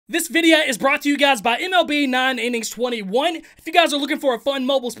This video is brought to you guys by MLB 9 Innings 21. If you guys are looking for a fun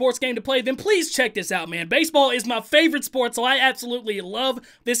mobile sports game to play, then please check this out, man. Baseball is my favorite sport, so I absolutely love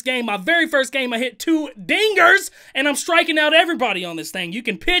this game. My very first game, I hit 2 dingers, and I'm striking out everybody on this thing. You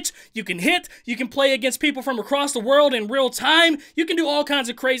can pitch, you can hit, you can play against people from across the world in real time. You can do all kinds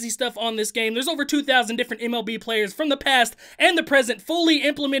of crazy stuff on this game. There's over 2,000 different MLB players from the past and the present fully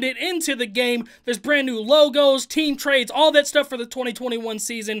implemented into the game. There's brand new logos, team trades, all that stuff for the 2021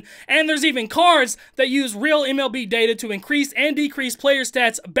 season. And there's even cards that use real MLB data to increase and decrease player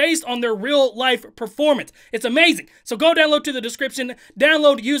stats based on their real life performance. It's amazing. So go download to the description,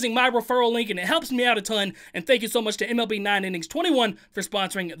 download using my referral link, and it helps me out a ton. And thank you so much to MLB 9 Innings 21 for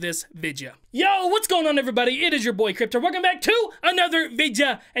sponsoring this video. Yo, what's going on, everybody? It is your boy Crypt. Welcome back to another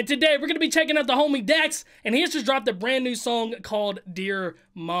video. And today we're going to be checking out the homie Dax, and he has just dropped a brand new song called Dear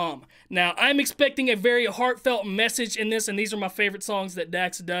Mom. Now, I'm expecting a very heartfelt message in this, and these are my favorite songs that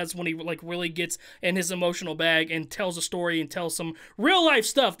Dax does when he really gets in his emotional bag and tells a story and tells some real life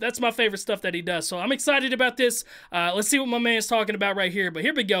stuff. That's my favorite stuff that he does. So I'm excited about this. Let's see what my man's talking about right here. But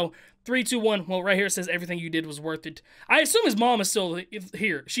here we go. 3, 2, 1. Well, right here it says everything you did was worth it. I assume his mom is still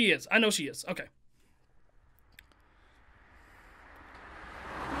here. She is. I know she is. Okay.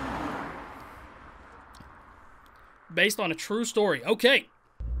 Based on a true story. Okay.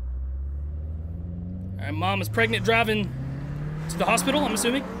 All right, mom is pregnant, driving to the hospital, I'm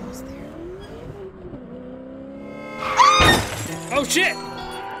assuming. Oh, shit!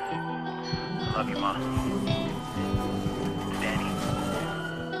 I love you, Mom. Danny.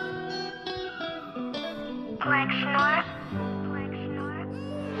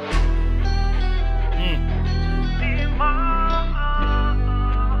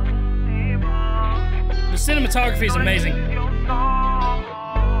 The cinematography is amazing.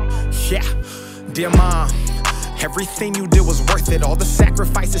 Yeah, dear Mom, everything you did was worth it. All the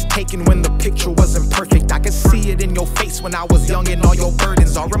sacrifices taken when the picture wasn't perfect. I could see it in your face when I was young, and all your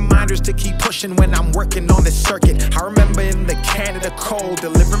burdens are reminders to keep pushing when I'm working on this circuit. I remember in the Canada cold,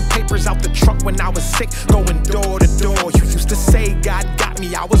 delivering papers out the trunk when I was sick, going door to door. You used to say God got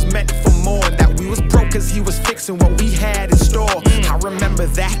me, I was meant for more, and that we was broke cause he was fixing what we had in store. I remember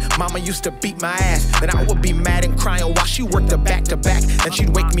that mama used to beat my ass, then I would be mad and crying while she worked a back to back. Then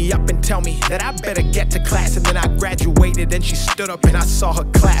she'd wake me up and tell me that I better get to class, and then I graduated and she stood up and I saw her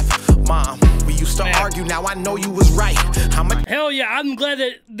clap. Mom, we used to argue, now I know you was right. Hell yeah, I'm glad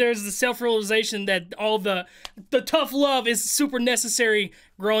that there's the self-realization that all the tough love is super necessary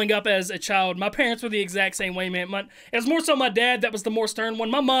growing up as a child. My parents were the exact same way, man. It was more so my dad that was the more stern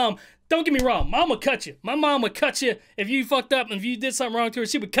one. My mom, don't get me wrong, mom would cut you. My mom would cut you if you fucked up, and if you did something wrong to her,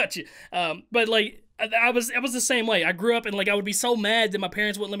 she would cut you. But like, I was the same way. I grew up and like I would be so mad that my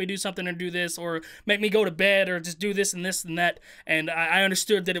parents wouldn't let me do something or do this or make me go to bed or just do this and that. And I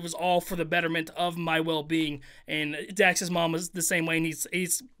understood that it was all for the betterment of my well-being. And Dax's mom was the same way. And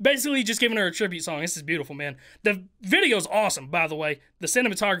he's basically just giving her a tribute song. This is beautiful, man. The video's awesome, by the way. The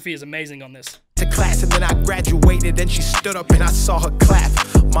cinematography is amazing on this. To class, and then I graduated and she stood up and I saw her clap.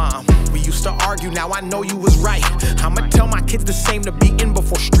 Mom, we used to argue, now I know you was right. I'ma tell my kids the same, to be in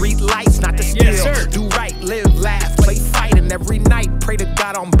before street lights, not to steal. Yes, do right, live, laugh, play, fight, and every night pray to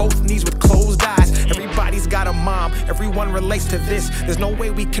God on both knees with closed eyes. Everybody's got a mom, everyone relates to this. There's no way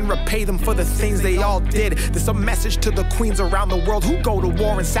we can repay them for the things they all did. This a message to the queens around the world who go to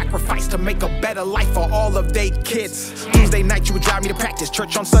war and sacrifice to make a better life for all of their kids. Tuesday night you would drive me to practice,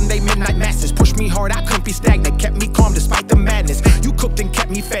 church on Sunday, midnight masses. Pushed me hard, I couldn't be stagnant, kept me calm despite the madness. You cooked and kept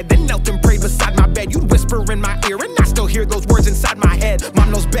me fed, then knelt and prayed beside my bed. You'd whisper in my ear and I still hear those words inside my head.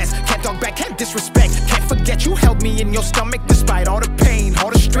 Mom knows best, can't talk back, can't disrespect. Can't forget you held me in your stomach despite all the pain,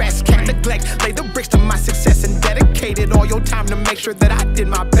 all the stress. Can't neglect, lay the bricks to my success and dedicated all your time to make sure that I did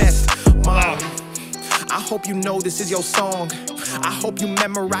my best. Mom, I hope you know this is your song. I hope you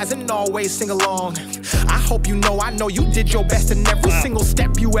memorize and always sing along. I hope you know I know you did your best, and every single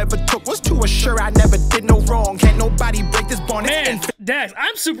step you ever took was to assure I never did no wrong. Can't nobody break this bond. Man, Dax,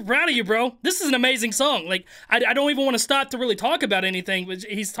 I'm super proud of you, bro. This is an amazing song. Like, I don't even want to stop to really talk about anything, but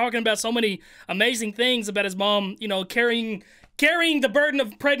he's talking about so many amazing things about his mom, you know, carrying the burden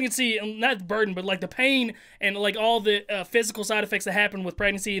of pregnancy, not the burden, but like the pain and like all the physical side effects that happen with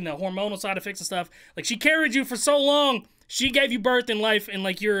pregnancy and the hormonal side effects and stuff. Like, she carried you for so long. She gave you birth in life, and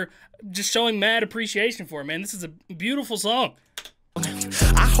like you're just showing mad appreciation for it, man. This is a beautiful song.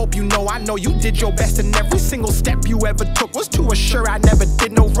 I hope you know I know you did your best, and every single step you ever took was to assure I never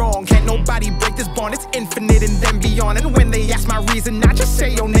did no wrong. Can't nobody break this bond, it's infinite and then beyond. And when they ask my reason, I just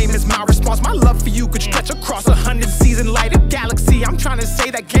say your name is my response. My love for you could stretch across 100 season lighted galaxy. I'm trying to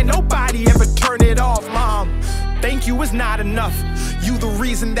say that can't nobody ever turn it off, Mom. Thank you is not enough. You the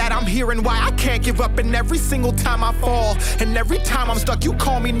reason that I'm here and why I can't give up. And every single time I fall, and every time I'm stuck, you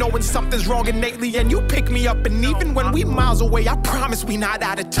call me knowing something's wrong innately, and you pick me up. And even when we miles away, I promise we not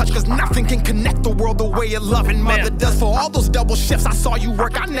out of touch, cause nothing can connect the world the way a loving mother does. For all those double shifts I saw you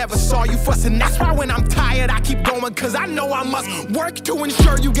work, I never saw you fuss. And that's why when I'm tired, I keep going, cause I know I must work to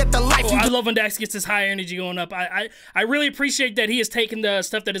ensure you get the life you I love when Dax gets this high energy going up. I really appreciate that he has taken the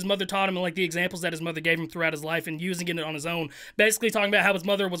stuff that his mother taught him and like the examples that his mother gave him throughout his life and using it on his own. Basically talking about how his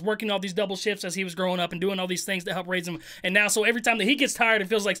mother was working all these double shifts as he was growing up and doing all these things to help raise him. And now, so every time that he gets tired and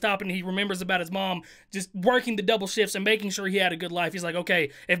feels like stopping, he remembers about his mom just working the double shifts and making sure he had a good life. He's like,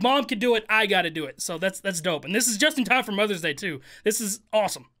 okay, if mom could do it, I got to do it. So that's dope. And this is just in time for Mother's Day too. This is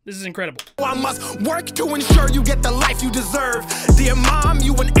awesome. This is incredible. I must work to ensure you get the life you deserve. Dear mom,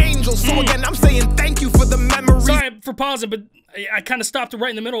 you an angel. So again, I'm saying thank you for the memories. Sorry for pausing, but I kind of stopped right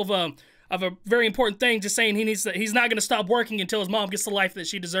in the middle of a very important thing, just saying he's not going to stop working until his mom gets the life that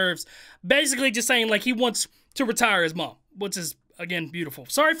she deserves. Basically just saying like he wants to retire his mom, which is, again, beautiful.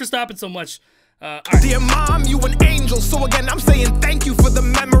 Sorry for stopping so much. Right. Dear mom, you an angel. So again, I'm saying thank you for the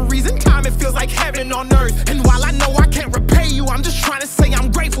memories. In time, it feels like heaven on earth. And while I know I can't repay you, I'm just trying to say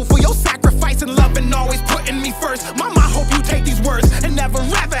I'm grateful for your sacrifice and love and always putting me first. Mama, I hope you take these words and never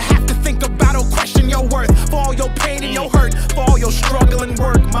ever have to think about or question your worth. For all your pain and your hurt, for all your struggle and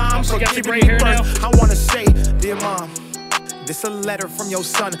work, mom. So got the gray hair now. I want to say, dear mom, this a letter from your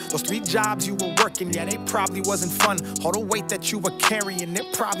son. Those 3 jobs you were working, yeah, they probably wasn't fun. All the weight that you were carrying,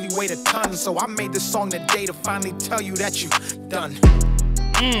 it probably weighed a ton. So I made this song today to finally tell you that you done.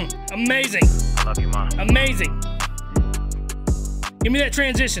 Amazing. I love you, Mom. Amazing. Give me that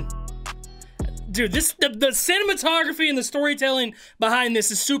transition. Dude, the cinematography and the storytelling behind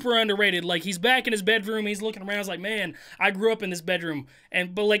this is super underrated. Like, he's back in his bedroom, he's looking around, he's like, man, I grew up in this bedroom.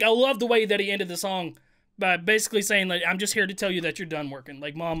 But like, I love the way that he ended the song by basically saying, like, I'm just here to tell you that you're done working.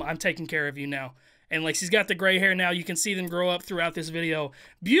 Like, mom, I'm taking care of you now. And like, she's got the gray hair now. You can see them grow up throughout this video.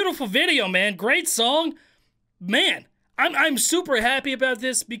 Beautiful video, man. Great song. Man, I'm super happy about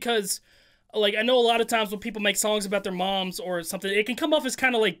this because, like, I know a lot of times when people make songs about their moms or something, it can come off as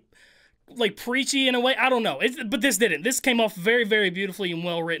kind of like preachy in a way. I don't know. But this didn't. This came off very, very beautifully and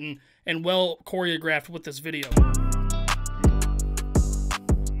well written and well choreographed with this video.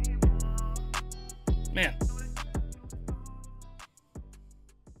 Man.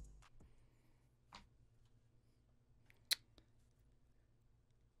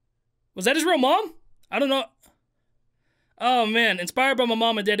 Was that his real mom? I don't know. Oh, man. Inspired by my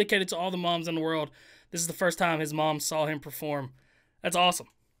mom and dedicated to all the moms in the world. This is the first time his mom saw him perform. That's awesome.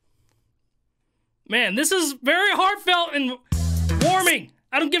 Man, this is very heartfelt and warming.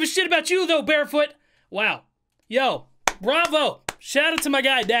 I don't give a shit about you, though, Barefoot. Wow. Yo, bravo. Shout out to my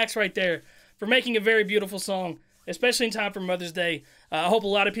guy, Dax, right there, for making a very beautiful song, especially in time for Mother's Day. I hope a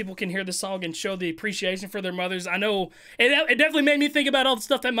lot of people can hear this song and show the appreciation for their mothers. I know it definitely made me think about all the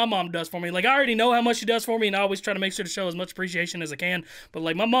stuff that my mom does for me. Like, I already know how much she does for me, and I always try to make sure to show as much appreciation as I can. But,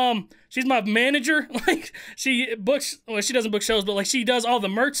 like, my mom, she's my manager. Like, she books, well, she doesn't book shows, but, like, she does all the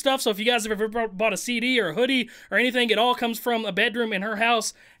merch stuff. So if you guys have ever bought a CD or a hoodie or anything, it all comes from a bedroom in her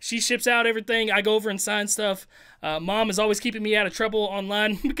house. She ships out everything. I go over and sign stuff. Mom is always keeping me out of trouble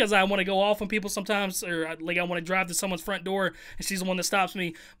online because I want to go off on people sometimes, or like I want to drive to someone's front door and she's the one that stops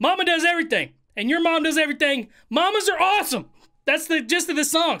me. Mama does everything, and your mom does everything. Mamas are awesome. That's the gist of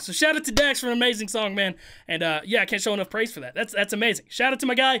this song. So shout out to Dax for an amazing song, man. And yeah, I can't show enough praise for that. That's amazing. Shout out to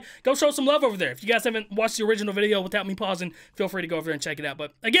my guy. Go show some love over there. If you guys haven't watched the original video without me pausing, feel free to go over there and check it out.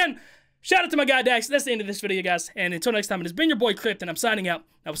 But again, shout out to my guy, Dax. That's the end of this video, guys. And until next time, it has been your boy, Crypt, and I'm signing out.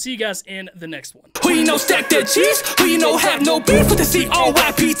 I will see you guys in the next one. Who you know stack that cheese? Who you know have no beef with the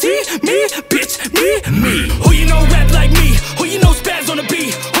C-R-Y-P-T? Me, bitch, me. Who you know rap like me? Who you know spaz on the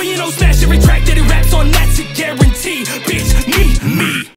beat? Who you know smash every track that he raps on? That's a guarantee, bitch, me.